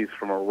entries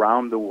from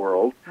around the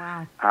world.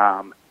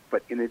 Wow.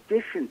 But in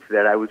addition to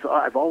that,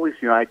 I've always,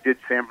 I did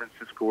San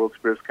Francisco World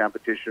Spirits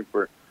Competition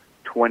for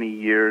 20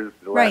 years,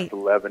 the last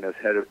 11 as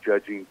head of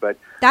judging. But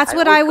that's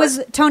what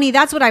Tony,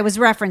 that's what I was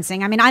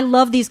referencing. I mean, I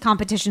love these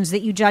competitions that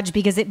you judge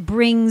because it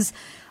brings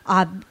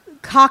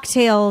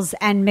cocktails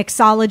and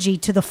mixology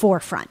to the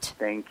forefront.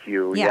 Thank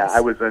you. Yes. Yeah,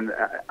 I was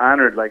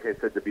honored, like I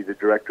said, to be the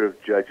director of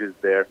judges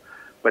there.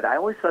 But I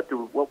always thought that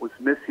what was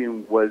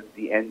missing was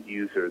the end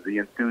user, the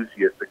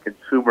enthusiast, the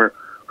consumer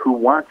who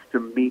wants to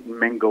meet and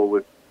mingle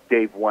with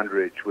Dave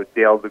Wondrich, with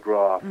Dale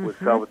DeGroff, with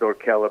Salvador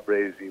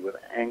Calabrese, with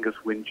Angus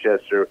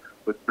Winchester,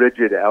 with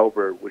Bridget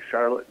Albert, with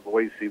Charlotte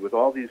Voicey, with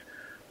all these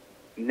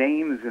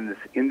names in this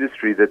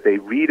industry that they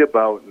read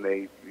about and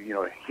they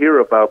hear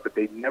about, but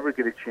they never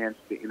get a chance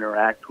to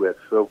interact with.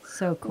 So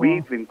cool.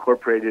 We've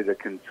incorporated a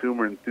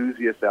consumer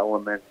enthusiast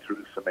element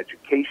through some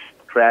education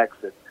tracks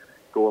that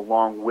go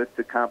along with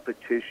the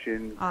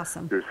competition.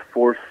 Awesome. There's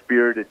 4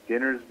 spirited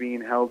dinners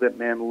being held at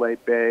Mandalay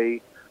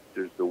Bay.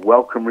 There's the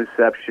welcome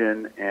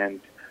reception, and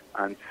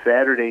on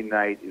Saturday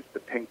night is the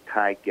Pink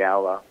Tie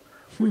Gala,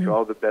 which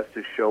all the Best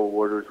of Show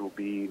orders will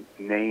be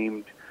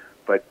named,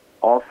 but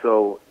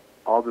also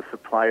all the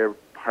supplier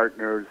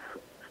partners,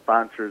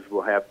 sponsors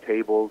will have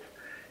tables,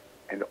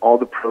 and all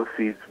the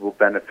proceeds will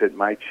benefit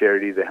my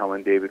charity, the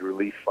Helen David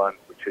Relief Fund,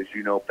 which, as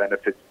you know,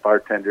 benefits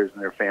bartenders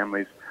and their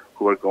families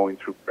who are going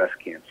through breast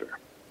cancer.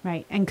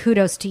 Right, and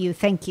kudos to you.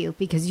 Thank you,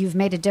 because you've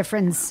made a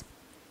difference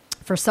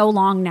for so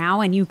long now,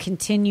 and you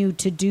continue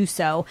to do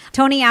so.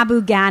 Tony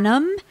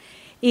Abou-Ganim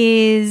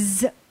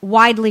is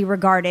widely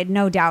regarded,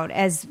 no doubt,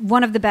 as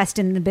one of the best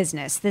in the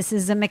business. This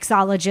is a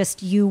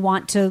mixologist you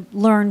want to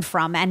learn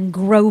from and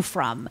grow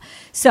from.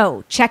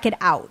 So check it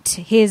out.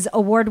 His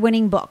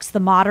award-winning books,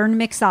 The Modern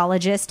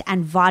Mixologist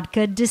and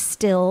Vodka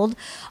Distilled,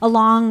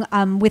 along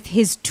with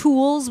his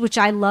tools, which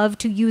I love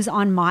to use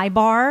on my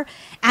bar,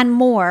 and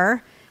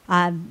more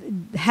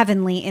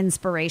heavenly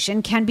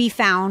inspiration, can be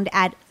found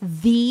at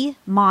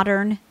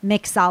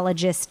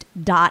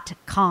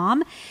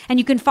themodernmixologist.com. And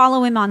you can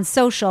follow him on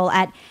social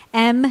at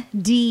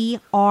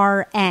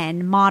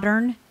MDRN,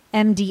 Modern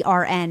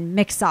MDRN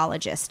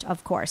Mixologist,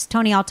 of course.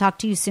 Tony, I'll talk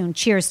to you soon.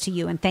 Cheers to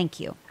you, and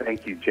thank you.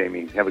 Thank you,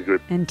 Jamie. Have a good...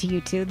 And to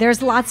you too.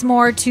 There's lots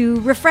more to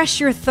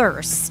refresh your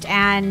thirst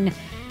and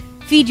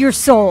feed your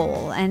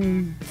soul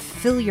and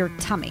fill your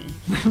tummy.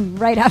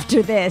 Right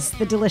after this,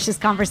 the delicious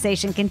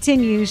conversation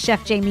continues.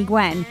 Chef Jamie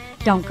Gwen,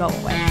 don't go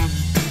away.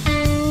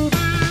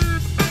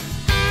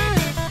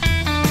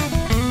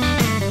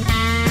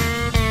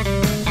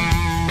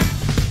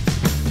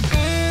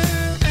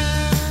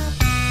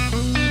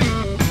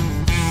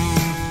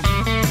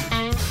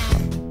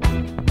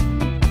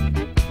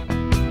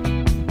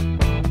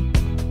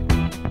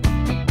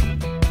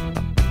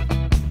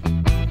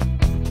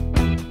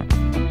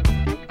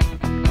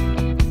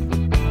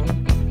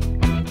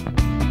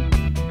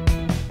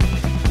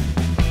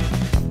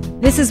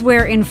 This is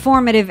where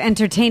informative,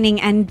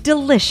 entertaining, and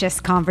delicious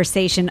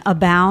conversation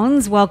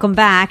abounds. Welcome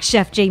back,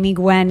 Chef Jamie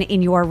Gwen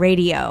in your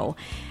radio.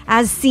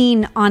 As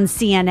seen on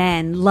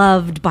CNN,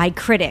 loved by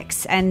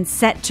critics, and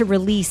set to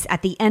release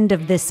at the end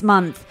of this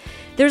month,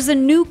 there's a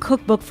new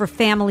cookbook for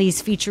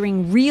families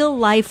featuring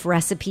real-life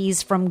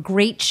recipes from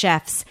great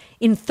chefs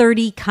in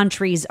 30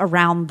 countries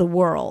around the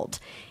world.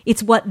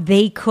 It's what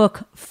they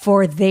cook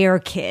for their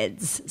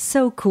kids.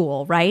 So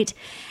cool, right?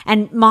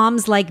 And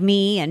moms like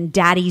me, and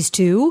daddies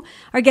too,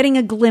 are getting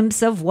a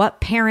glimpse of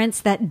what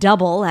parents that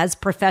double as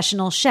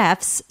professional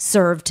chefs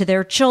serve to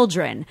their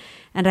children.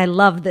 And I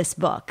love this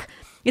book.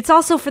 It's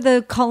also for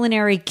the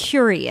culinary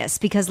curious,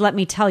 because let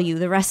me tell you,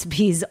 the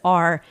recipes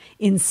are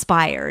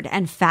inspired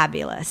and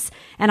fabulous.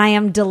 And I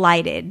am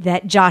delighted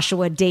that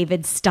Joshua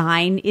David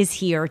Stein is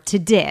here to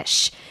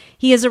dish.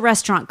 He is a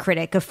restaurant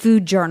critic, a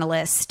food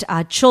journalist,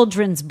 a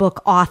children's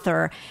book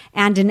author,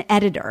 and an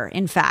editor,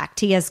 in fact.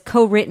 He has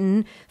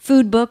co-written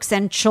food books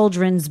and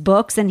children's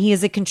books, and he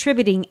is a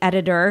contributing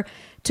editor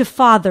to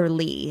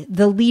Fatherly,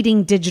 the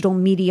leading digital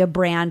media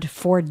brand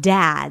for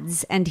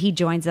dads, and he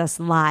joins us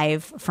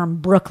live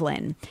from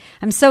Brooklyn.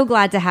 I'm so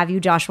glad to have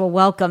you, Joshua.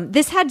 Welcome.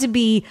 This had to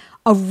be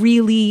a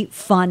really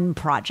fun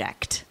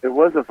project. It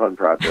was a fun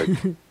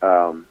project.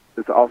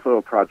 It's also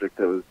a project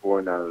that was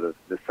born out of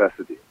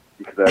necessity,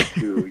 because I have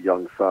two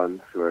young sons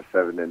who are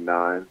 7 and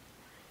 9.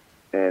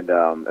 And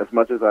as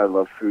much as I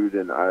love food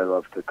and I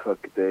love to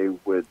cook, they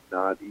would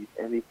not eat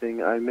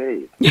anything I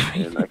made.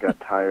 And I got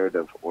tired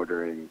of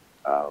ordering.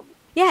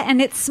 Yeah,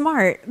 and it's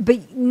smart,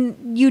 but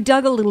you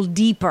dug a little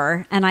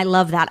deeper, and I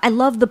love that. I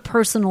love the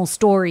personal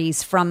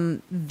stories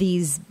from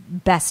these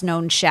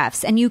best-known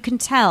chefs. And you can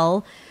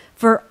tell,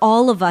 for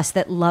all of us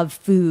that love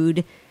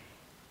food,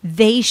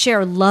 they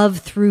share love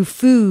through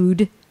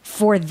food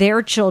for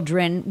their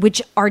children,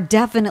 which are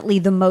definitely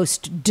the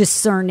most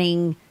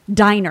discerning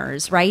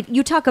diners, right?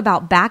 You talk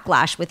about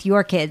backlash with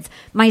your kids.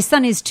 My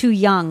son is too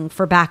young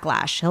for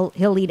backlash.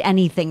 He'll eat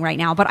anything right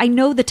now, but I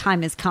know the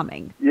time is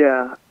coming.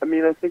 Yeah, I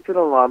mean, I think that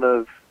a lot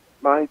of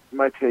my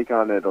take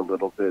on it a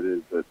little bit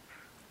is that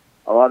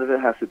a lot of it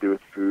has to do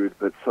with food,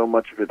 but so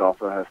much of it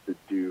also has to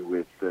do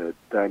with the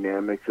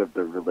dynamics of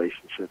the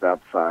relationship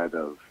outside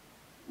of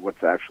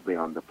what's actually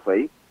on the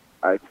plate.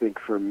 I think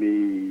for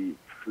me,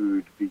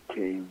 food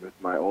became, with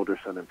my older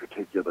son in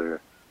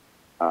particular,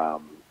 a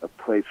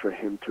place for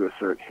him to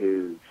assert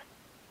his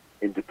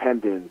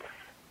independence,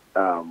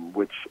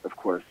 which, of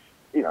course,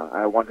 you know,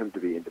 I want him to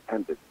be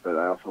independent, but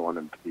I also want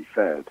him to be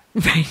fed.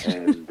 Right.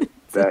 And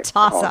that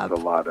caused a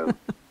lot of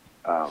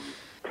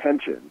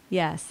tension.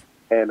 Yes.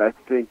 And I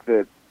think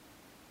that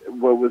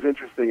what was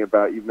interesting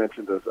about, you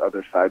mentioned those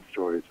other side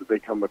stories that they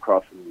come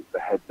across in the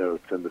head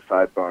notes and the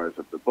sidebars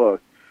of the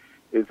book,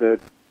 is that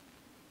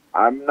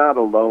I'm not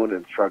alone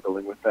in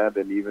struggling with that,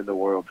 and even the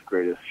world's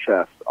greatest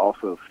chefs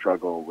also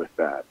struggle with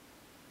that.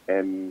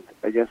 And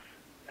I guess,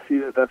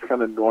 see, that's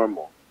kind of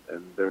normal,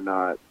 and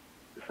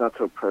it's not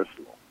so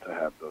personal to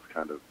have those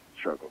kind of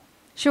struggles.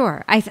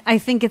 Sure. I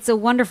think it's a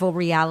wonderful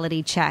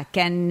reality check,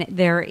 and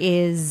there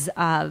is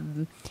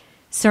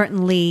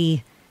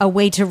certainly a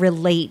way to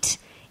relate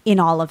in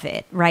all of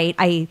it, right?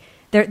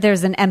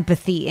 There's an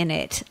empathy in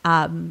it.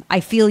 I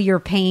feel your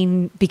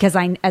pain because,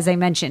 as I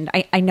mentioned,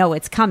 I know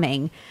it's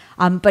coming.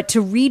 But to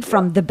read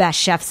from the best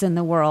chefs in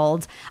the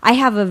world, I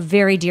have a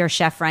very dear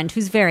chef friend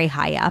who's very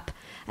high up,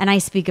 and I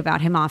speak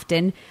about him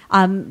often.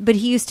 But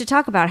he used to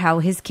talk about how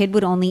his kid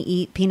would only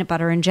eat peanut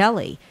butter and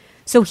jelly.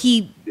 So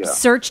he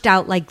searched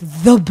out like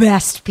the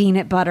best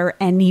peanut butter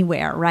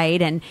anywhere,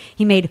 right? And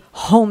he made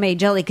homemade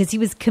jelly because he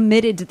was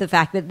committed to the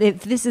fact that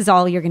if this is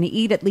all you're going to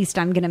eat, at least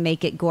I'm going to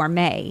make it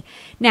gourmet.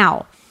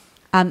 Now,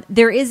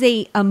 there is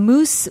a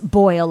mousse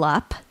boil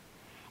up,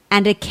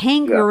 and a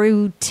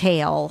kangaroo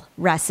tail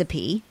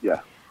recipe.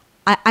 Yeah.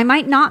 I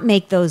might not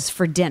make those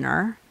for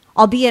dinner,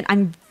 albeit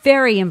I'm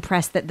very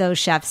impressed that those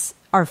chefs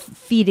are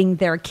feeding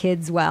their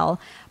kids well.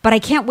 But I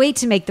can't wait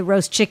to make the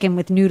roast chicken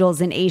with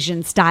noodles in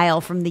Asian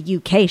style from the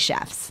UK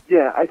chefs.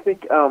 Yeah, I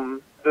think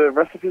the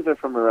recipes are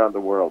from around the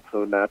world.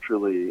 So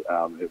naturally,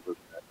 it was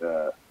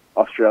the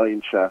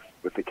Australian chef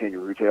with the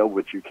kangaroo tail,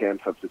 which you can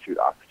substitute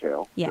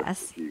oxtail.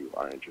 Yes. If you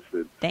are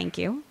interested. Thank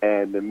you.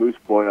 And the moose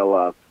boil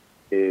up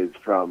is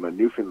from a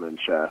Newfoundland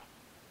chef,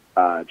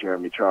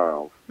 Jeremy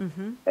Charles.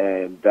 Mm-hmm.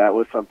 And that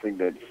was something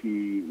that he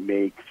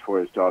makes for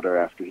his daughter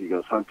after he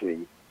goes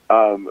hunting.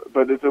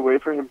 But it's a way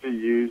for him to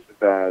use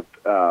that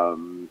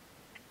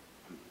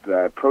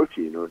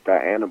protein or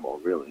that animal,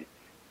 really,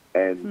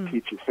 and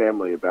teach his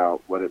family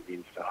about what it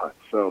means to hunt.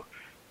 So,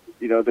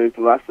 there's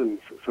lessons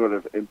sort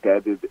of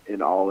embedded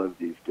in all of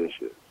these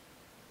dishes.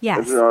 Yes.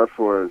 As there are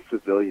for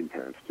civilian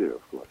parents, too,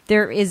 of course.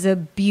 There is a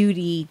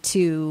beauty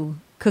to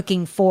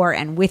cooking for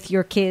and with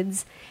your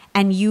kids,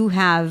 and you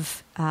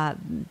have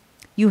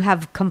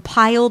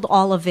compiled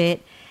all of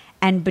it,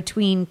 and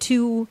between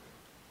two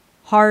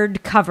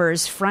hard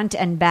covers, front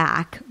and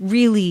back,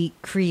 really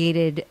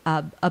created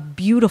a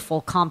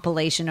beautiful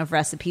compilation of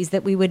recipes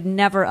that we would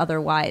never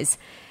otherwise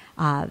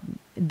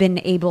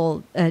been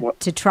able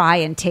to try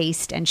and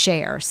taste and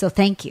share. So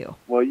thank you.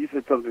 Well, you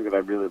said something that I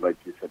really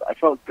liked. You said, I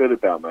felt good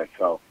about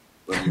myself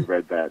when you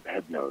read that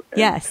head note. And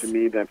yes. To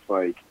me, that's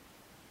like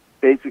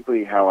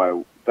basically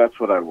that's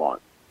what I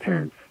want.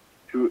 Parents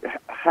who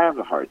have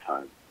a hard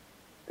time.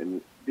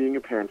 And being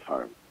a parent's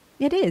hard.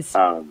 It is.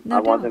 I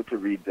want them to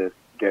read this,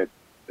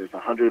 there's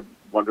 100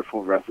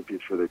 wonderful recipes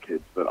for their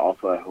kids, but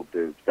also I hope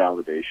there's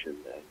validation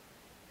and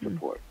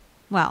support.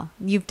 Well,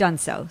 you've done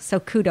so. So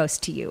kudos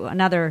to you.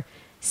 Another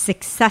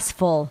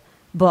successful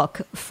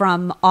book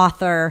from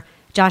author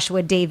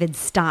Joshua David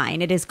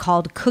Stein. It is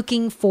called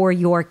Cooking for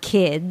Your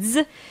Kids,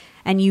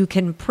 and you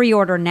can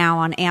pre-order now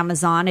on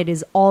Amazon. It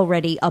is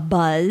already a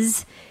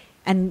buzz,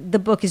 and the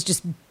book is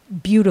just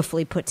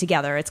beautifully put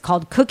together. It's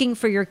called Cooking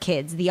for Your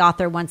Kids. The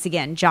author, once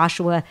again,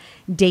 Joshua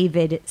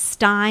David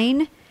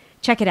Stein.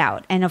 Check it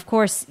out. And of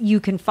course,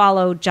 you can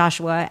follow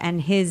Joshua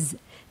and his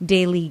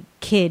daily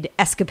kid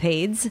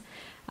escapades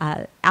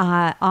on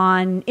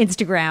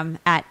Instagram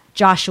at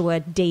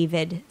Joshua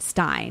David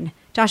Stein.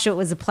 Joshua, it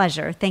was a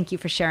pleasure. Thank you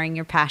for sharing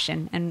your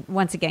passion. And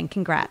once again,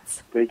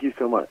 congrats. Thank you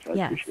so much. I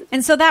appreciate it.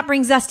 And so that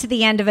brings us to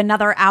the end of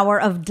another hour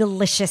of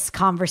delicious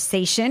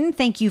conversation.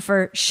 Thank you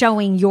for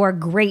showing your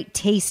great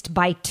taste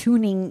by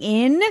tuning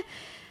in.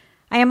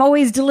 I am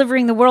always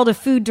delivering the world of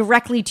food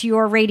directly to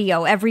your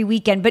radio every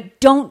weekend, but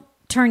don't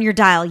turn your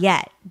dial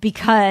yet,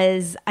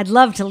 because I'd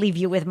love to leave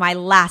you with my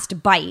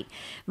last bite,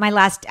 my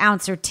last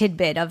ounce or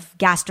tidbit of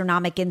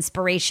gastronomic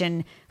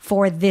inspiration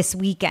for this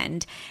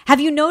weekend.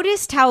 Have you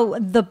noticed how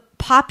the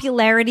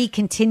popularity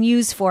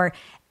continues for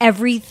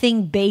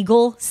everything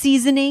bagel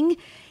seasoning?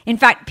 In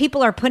fact,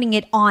 people are putting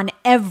it on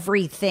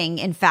everything.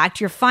 In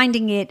fact, you're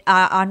finding it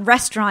on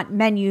restaurant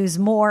menus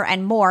more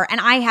and more,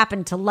 and I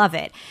happen to love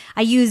it.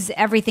 I use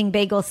everything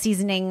bagel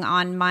seasoning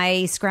on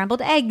my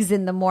scrambled eggs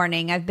in the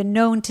morning. I've been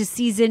known to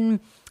season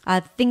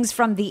things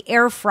from the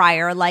air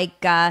fryer,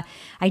 like I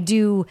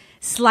do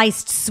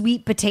sliced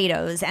sweet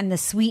potatoes, and the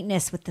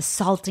sweetness with the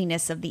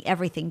saltiness of the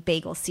everything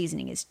bagel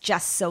seasoning is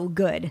just so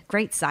good.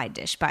 Great side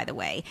dish, by the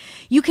way.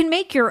 You can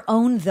make your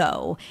own,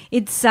 though.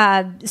 It's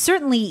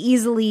certainly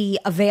easily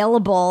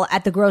available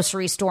at the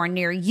grocery store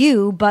near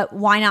you, but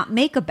why not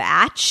make a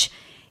batch?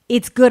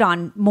 It's good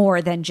on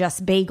more than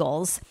just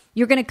bagels.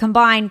 You're going to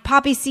combine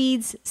poppy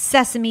seeds,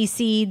 sesame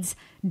seeds,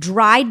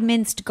 dried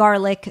minced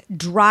garlic,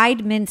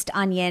 dried minced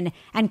onion,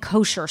 and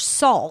kosher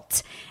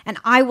salt. And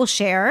I will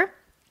share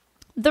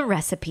the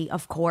recipe,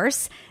 of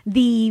course,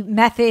 the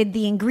method,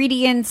 the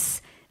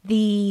ingredients,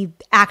 the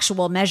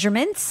actual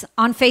measurements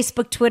on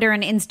Facebook, Twitter,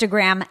 and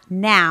Instagram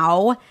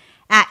now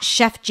at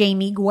Chef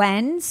Jamie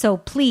Gwen. So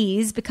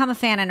please become a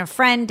fan and a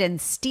friend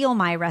and steal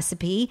my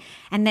recipe,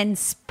 and then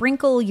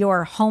sprinkle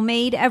your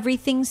homemade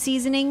everything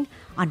seasoning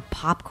on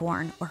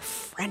popcorn or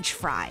French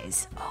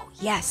fries. Oh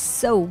yes,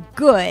 so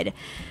good.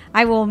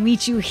 I will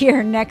meet you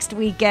here next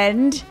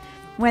weekend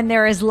when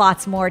there is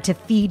lots more to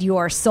feed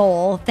your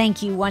soul.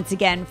 Thank you once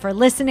again for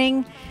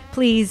listening.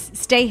 Please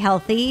stay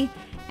healthy.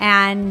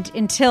 And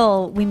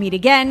until we meet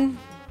again,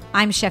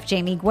 I'm Chef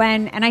Jamie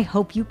Gwen, and I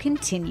hope you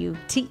continue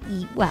to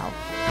eat well.